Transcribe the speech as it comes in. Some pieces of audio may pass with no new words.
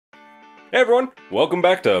Hey everyone, welcome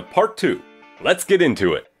back to part 2. Let's get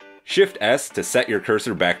into it. Shift S to set your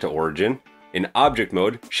cursor back to origin. In object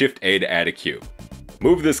mode, Shift A to add a cube.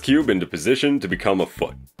 Move this cube into position to become a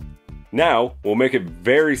foot. Now, we'll make it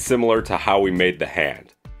very similar to how we made the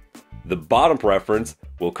hand. The bottom reference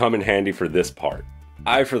will come in handy for this part.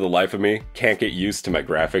 I, for the life of me, can't get used to my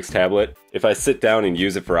graphics tablet. If I sit down and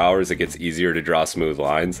use it for hours, it gets easier to draw smooth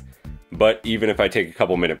lines. But even if I take a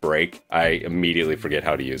couple minute break, I immediately forget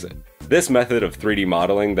how to use it. This method of 3D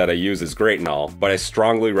modeling that I use is great and all, but I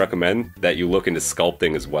strongly recommend that you look into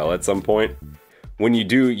sculpting as well at some point. When you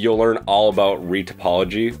do, you'll learn all about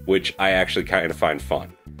retopology, which I actually kind of find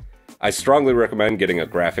fun. I strongly recommend getting a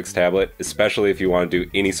graphics tablet, especially if you want to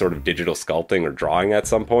do any sort of digital sculpting or drawing at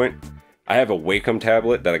some point. I have a Wacom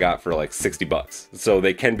tablet that I got for like 60 bucks, so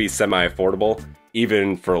they can be semi-affordable,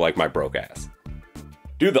 even for like my broke ass.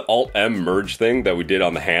 Do the Alt-M merge thing that we did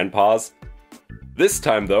on the hand pause. This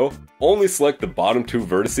time though, only select the bottom two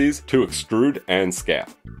vertices to extrude and scale.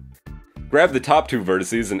 Grab the top two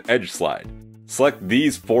vertices and edge slide. Select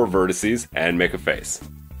these 4 vertices and make a face.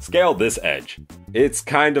 Scale this edge. It's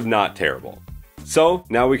kind of not terrible. So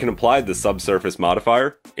now we can apply the subsurface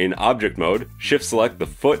modifier. In object mode, shift select the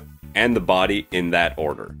foot and the body in that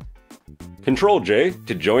order. Ctrl J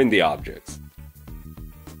to join the objects.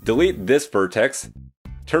 Delete this vertex,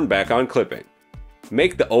 turn back on clipping.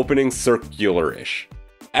 Make the opening circular-ish.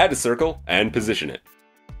 Add a circle and position it.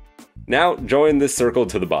 Now join this circle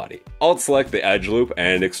to the body. Alt-select the edge loop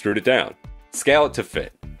and extrude it down. Scale it to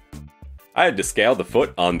fit. I had to scale the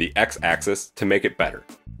foot on the X-axis to make it better.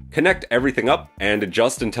 Connect everything up and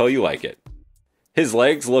adjust until you like it. His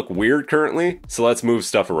legs look weird currently, so let's move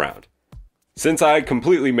stuff around. Since I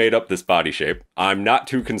completely made up this body shape, I'm not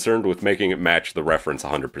too concerned with making it match the reference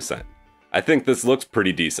 100%. I think this looks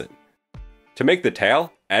pretty decent. To make the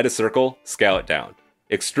tail, add a circle, scale it down.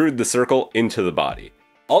 Extrude the circle into the body.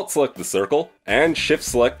 Alt-select the circle, and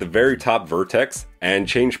shift-select the very top vertex, and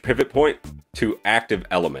change pivot point to active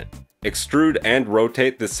element. Extrude and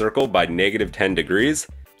rotate this circle by -10 degrees.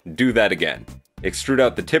 Do that again. Extrude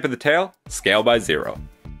out the tip of the tail, scale by 0.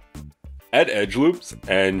 Add edge loops,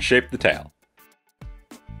 and shape the tail.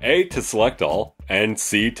 A to select all, and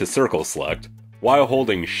C to circle select. While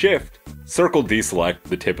holding Shift, circle deselect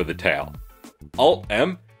the tip of the tail.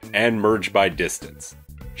 Alt-M, and merge by distance.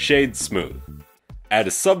 Shade smooth. Add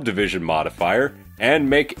a subdivision modifier, and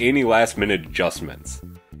make any last minute adjustments.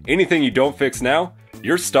 Anything you don't fix now,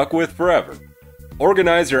 you're stuck with forever.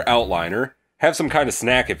 Organize your outliner, have some kind of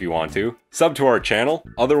snack if you want to, sub to our channel,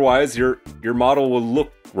 otherwise your model will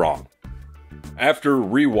look wrong. After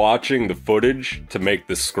re-watching the footage to make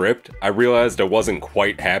the script, I realized I wasn't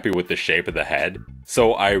quite happy with the shape of the head,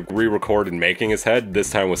 so I re-recorded making his head, this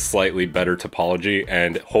time with slightly better topology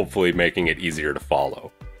and hopefully making it easier to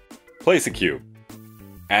follow. Place a cube.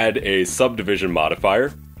 Add a subdivision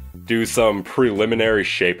modifier. Do some preliminary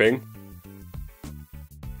shaping.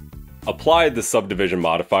 Apply the subdivision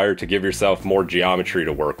modifier to give yourself more geometry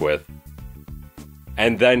to work with.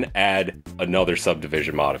 And then add another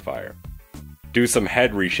subdivision modifier. Do some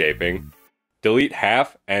head reshaping. Delete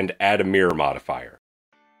half and add a mirror modifier.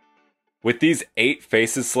 With these 8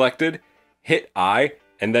 faces selected, hit I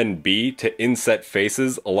and then B to inset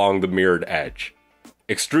faces along the mirrored edge.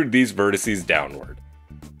 Extrude these vertices downward.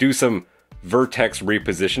 Do some vertex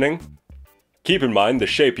repositioning. Keep in mind the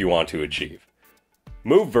shape you want to achieve.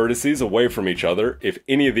 Move vertices away from each other if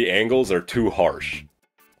any of the angles are too harsh.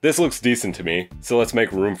 This looks decent to me, so let's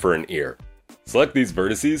make room for an ear. Select these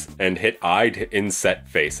vertices and hit I to inset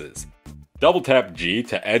faces. Double tap G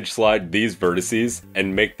to edge slide these vertices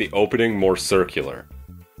and make the opening more circular.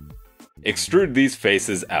 Extrude these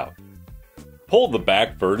faces out. Pull the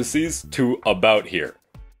back vertices to about here.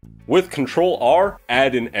 With Ctrl R,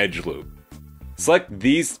 add an edge loop. Select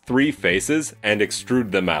these 3 faces and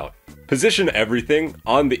extrude them out. Position everything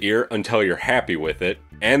on the ear until you're happy with it,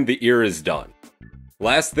 and the ear is done.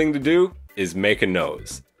 Last thing to do is make a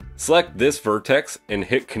nose. Select this vertex and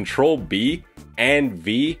hit Ctrl B and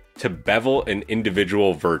V to bevel an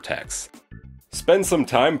individual vertex. Spend some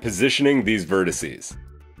time positioning these vertices.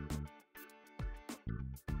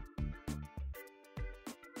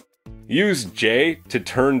 Use J to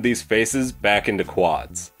turn these faces back into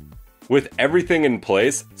quads. With everything in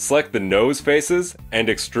place, select the nose faces and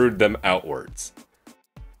extrude them outwards.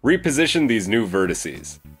 Reposition these new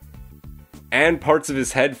vertices. And parts of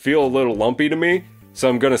his head feel a little lumpy to me, so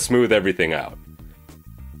I'm gonna smooth everything out.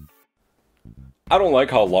 I don't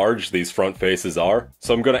like how large these front faces are,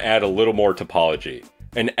 so I'm gonna add a little more topology.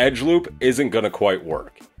 An edge loop isn't gonna quite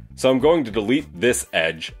work, so I'm going to delete this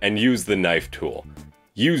edge and use the knife tool.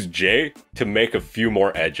 Use J to make a few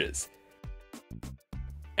more edges.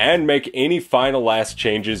 and make any final last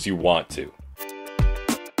changes you want to.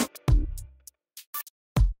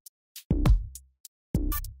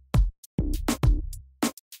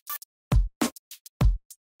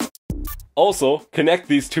 Also, connect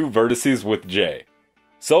these two vertices with J.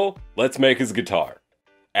 So, let's make his guitar.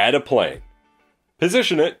 Add a plane.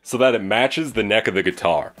 Position it so that it matches the neck of the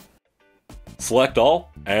guitar. Select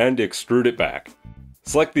all and extrude it back.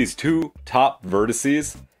 Select these two top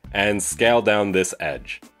vertices and scale down this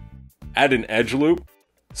edge. Add an edge loop,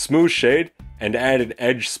 smooth shade, and add an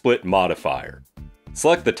edge split modifier.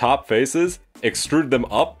 Select the top faces, extrude them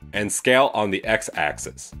up, and scale on the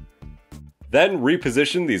x-axis. Then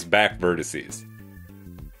reposition these back vertices.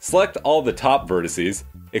 Select all the top vertices,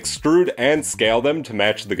 extrude and scale them to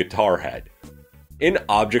match the guitar head. In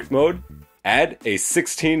object mode, add a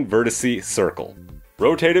 16 vertice circle.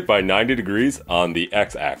 Rotate it by 90 degrees on the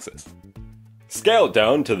x-axis. Scale it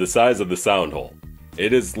down to the size of the sound hole.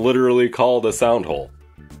 It is literally called a sound hole.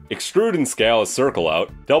 Extrude and scale a circle out,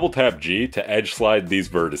 double tap G to edge slide these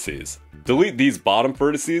vertices. Delete these bottom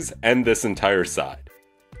vertices and this entire side.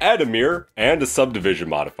 Add a mirror and a subdivision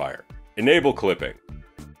modifier. Enable clipping.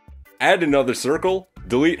 Add another circle,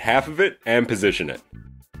 delete half of it, and position it.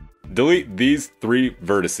 Delete these three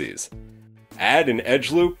vertices. Add an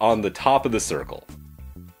edge loop on the top of the circle.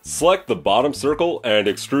 Select the bottom circle and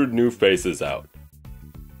extrude new faces out.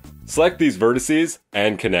 Select these vertices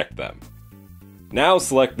and connect them. Now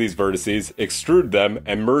select these vertices, extrude them,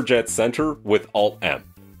 and merge at center with Alt-M.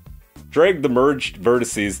 Drag the merged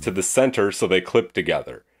vertices to the center so they clip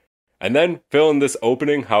together. And then fill in this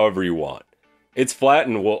opening however you want. It's flat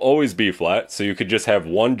and will always be flat, so you could just have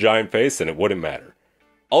one giant face and it wouldn't matter.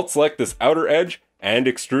 Alt-select this outer edge and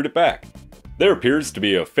extrude it back. There appears to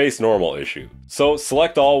be a face normal issue, so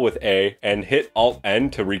select all with A and hit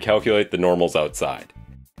Alt-N to recalculate the normals outside.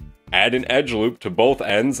 Add an edge loop to both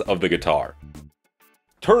ends of the guitar.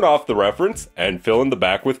 Turn off the reference and fill in the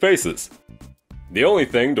back with faces. The only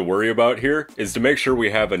thing to worry about here is to make sure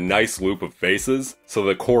we have a nice loop of faces so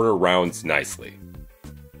the corner rounds nicely.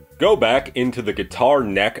 Go back into the guitar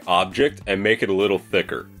neck object and make it a little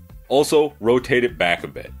thicker. Also, rotate it back a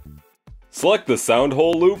bit. Select the sound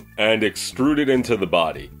hole loop and extrude it into the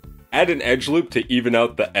body. Add an edge loop to even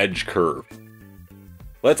out the edge curve.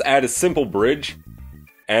 Let's add a simple bridge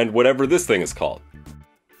and whatever this thing is called.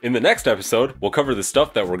 In the next episode, we'll cover the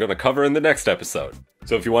stuff that we're going to cover in the next episode.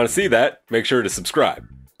 So if you want to see that, make sure to subscribe.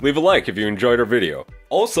 Leave a like if you enjoyed our video.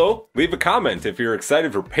 Also, leave a comment if you're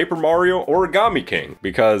excited for Paper Mario Origami King,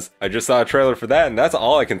 because I just saw a trailer for that and that's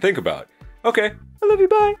all I can think about. Okay, I love you,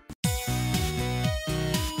 bye!